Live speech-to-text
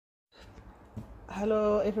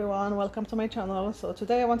Hello everyone, welcome to my channel. So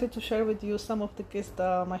today I wanted to share with you some of the gifts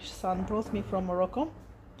that my son brought me from Morocco.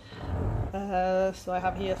 So I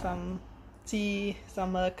have here some tea,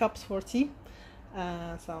 some cups for tea,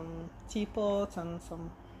 some teapots, and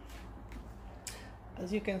some,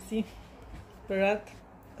 as you can see, bread,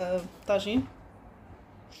 tagine.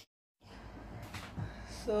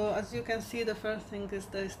 So as you can see, the first thing is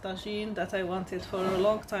this tagine that I wanted for a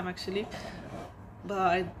long time actually, but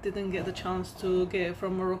I didn't get the chance to get it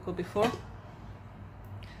from Morocco before.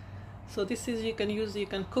 So this is, you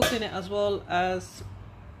can cook in it as well as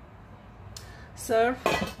serve,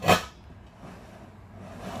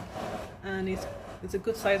 and it's a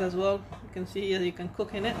good size as well. You can see here you can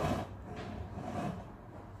cook in it.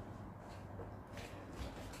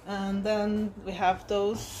 And then we have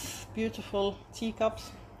those beautiful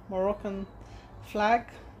teacups, Moroccan flag,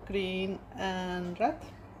 green and red.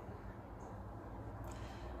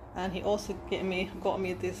 And he also got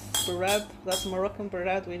me this bread, that's Moroccan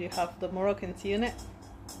bread, where you have the Moroccan tea in it.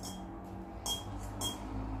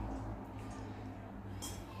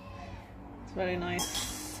 It's very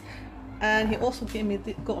nice. And he also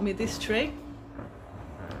got me this tray.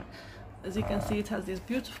 As you can see, it has this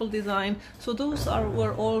beautiful design. So those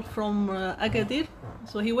were all from Agadir.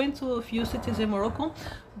 So he went to a few cities in Morocco,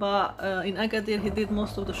 but in Agadir he did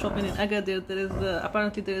most of the shopping. In Agadir there is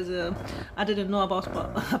apparently there is a, I didn't know about,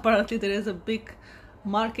 but apparently there is a big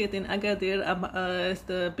market in Agadir. It's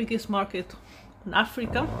the biggest market in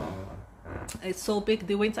Africa. It's so big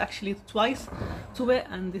they went actually twice to it,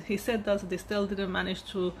 and he said that they still didn't manage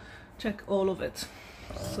to check all of it.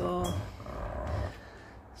 So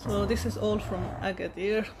this is all from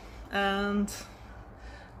Agadir, and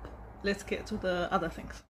let's get to the other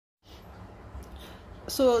things.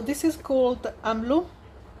 So this is called amlo.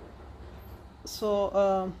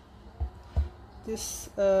 So this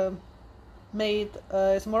made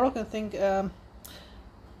it's a Moroccan thing.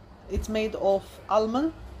 It's made of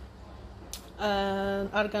almond and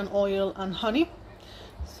argan oil and honey,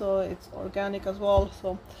 so it's organic as well.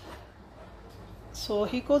 So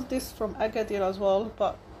he got this from Agadir as well,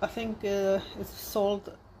 but I think it's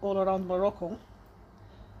sold all around Morocco,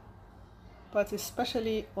 but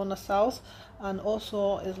especially on the south. And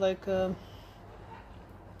also is like can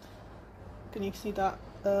you see that?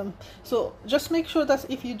 So just make sure that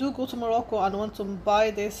if you do go to Morocco and want to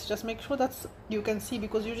buy this, just make sure that you can see,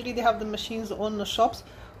 because usually they have the machines on the shops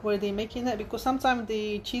where they're making it, because sometimes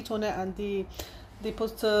they cheat on it and they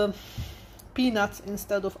put peanuts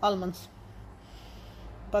instead of almonds.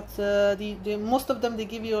 But the most of them, they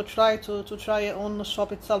give you a try to try it on the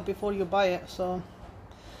shop itself before you buy it. So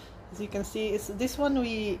as you can see, it's this one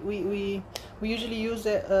we usually use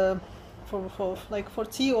it for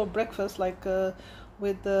tea or breakfast, like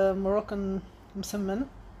with the Moroccan msamman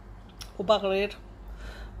or bagrir.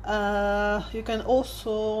 You can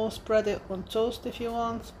also spread it on toast if you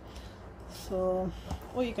want, so,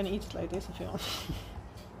 or you can eat it like this if you want.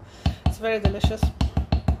 It's very delicious.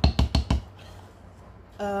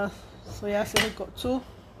 So yeah, so we got two.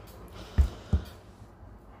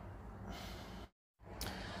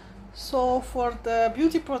 So for the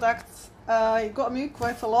beauty products, it got me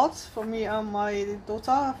quite a lot for me and my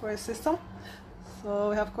daughter, for his sister. So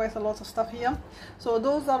we have quite a lot of stuff here. So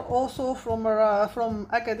those are also from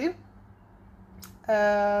Agadir.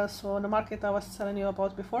 So the market I was telling you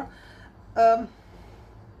about before.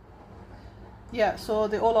 Yeah, so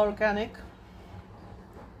they're all organic.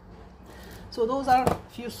 So those are a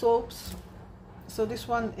few soaps. So this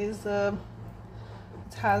one is it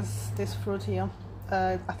has this fruit here.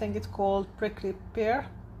 I think it's called prickly pear.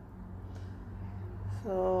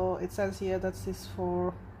 So it says here that this is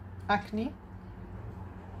for acne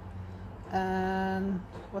and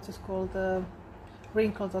what is called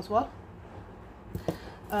wrinkles as well.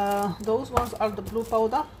 Those ones are the blue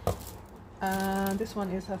powder, and this one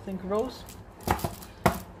is, I think, rose.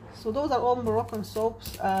 So those are all Moroccan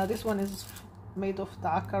soaps. This one is made of the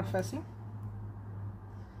akar fassi.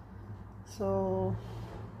 So,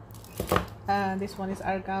 and this one is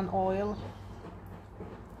argan oil.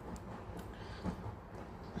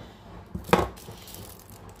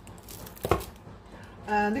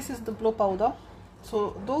 And this is the blue powder.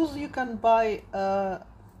 So those you can buy.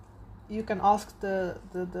 You can ask the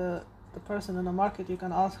person in the market. You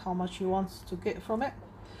can ask how much you want to get from it.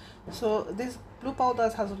 So this blue powder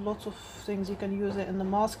has lots of things. You can use it in the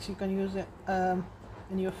masks. You can use it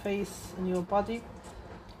in your face, in your body.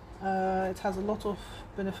 It has a lot of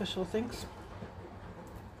beneficial things.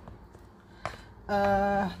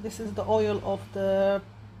 This is the oil of the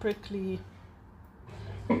prickly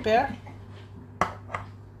pear.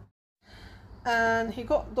 And he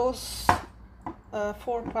got those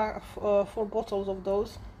four bottles of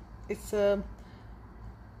those. It's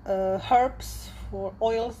herbs for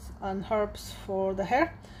oils and herbs for the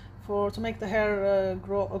hair, to make the hair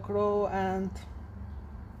grow and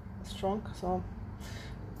strong. So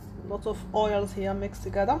lots of oils here mixed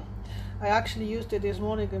together. I actually used it this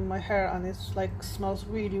morning in my hair, and it's like smells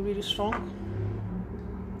really strong.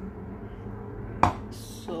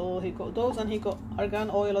 So he got those, and he got argan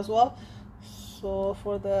oil as well, so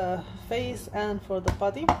for the face and for the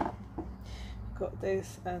body. Got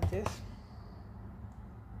this and this,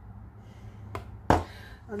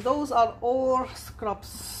 and those are all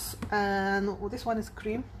scrubs. And this one is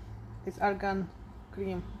cream, it's argan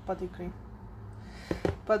cream, body cream,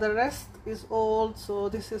 but the rest is all, so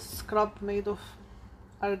this is scrub made of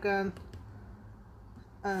argan,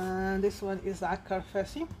 and this one is akar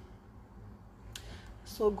fesi.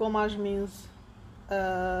 So gommage means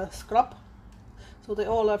scrub, so they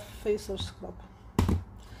all have facial scrub.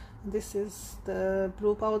 This is the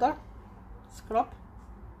blue powder scrub,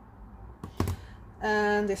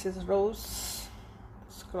 and this is rose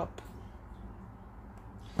scrub.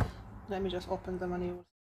 Let me just open them and you will.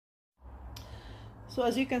 So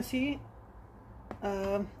as you can see,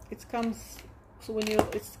 it comes, so when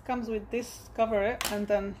it comes with this, cover it, and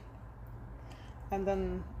then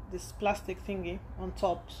this plastic thingy on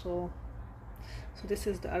top. So this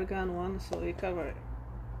is the argan one, so you cover it,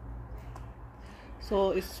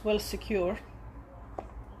 so it's well secure.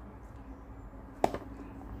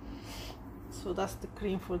 So that's the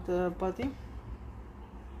cream for the body.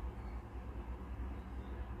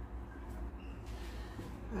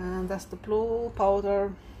 And that's the blue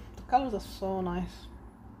powder. The colors are so nice.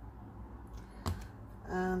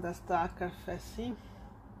 And that's the akar fesi.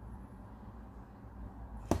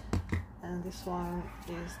 And this one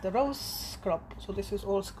is the rose scrub. So this is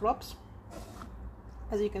all scrubs.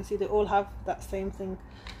 As you can see, they all have that same thing.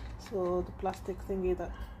 So the plastic thingy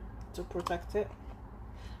that to protect it,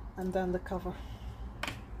 and then the cover,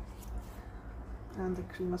 and the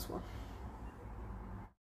cream as well.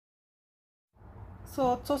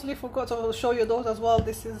 So totally forgot to show you those as well.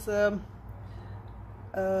 This is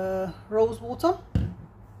rose water.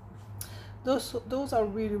 Those are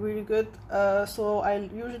really good. So I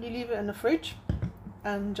usually leave it in the fridge,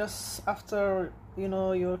 and just after, you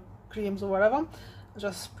know, your creams or whatever,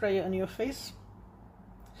 just spray it on your face.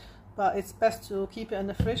 But it's best to keep it in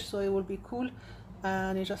the fridge so it will be cool,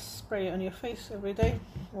 and you just spray it on your face every day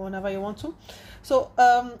or whenever you want to. So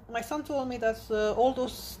my son told me that all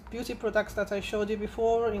those beauty products that I showed you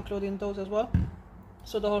before, including those as well,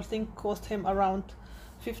 so the whole thing cost him around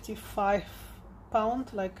 £55,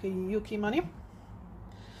 like UK money,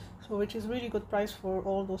 so which is really good price for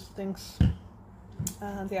all those things,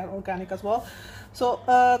 and they are organic as well. So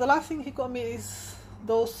the last thing he got me is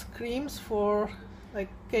those creams for like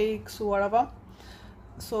cakes or whatever.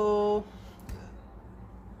 So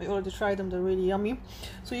I already tried them, they're really yummy.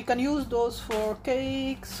 So you can use those for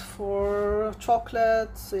cakes, for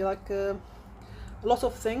chocolates, like a lot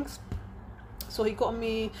of things. So he got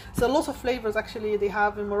me, so a lot of flavors actually they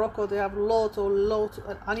have in Morocco. They have lot,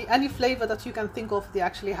 any flavor that you can think of, they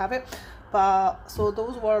actually have it. But so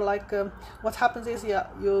those were like, what happens is, yeah,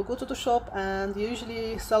 you go to the shop and you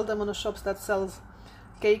usually sell them on the shops that sells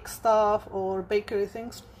cake stuff or bakery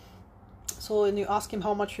things. So and you ask him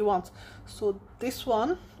how much you want. So this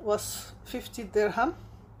one was 50 dirham.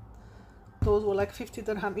 Those were like 50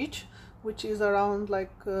 dirham each, which is around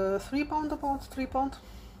like £3, about £3.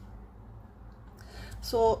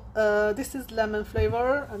 So this is lemon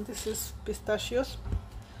flavor, and this is pistachios.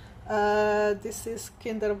 This is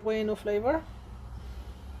Kinder Bueno flavor.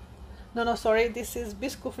 No, sorry, this is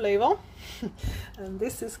Bisco flavor. And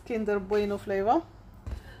this is Kinder Bueno flavor.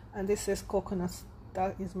 And this is coconut.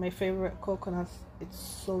 That is my favorite, coconut. It's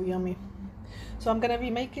so yummy. So I'm gonna be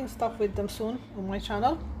making stuff with them soon on my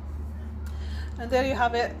channel. And there you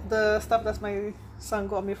have it, the stuff that my son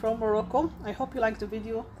got me from Morocco. I hope you liked the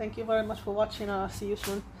video. Thank you very much for watching, and I'll see you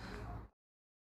soon.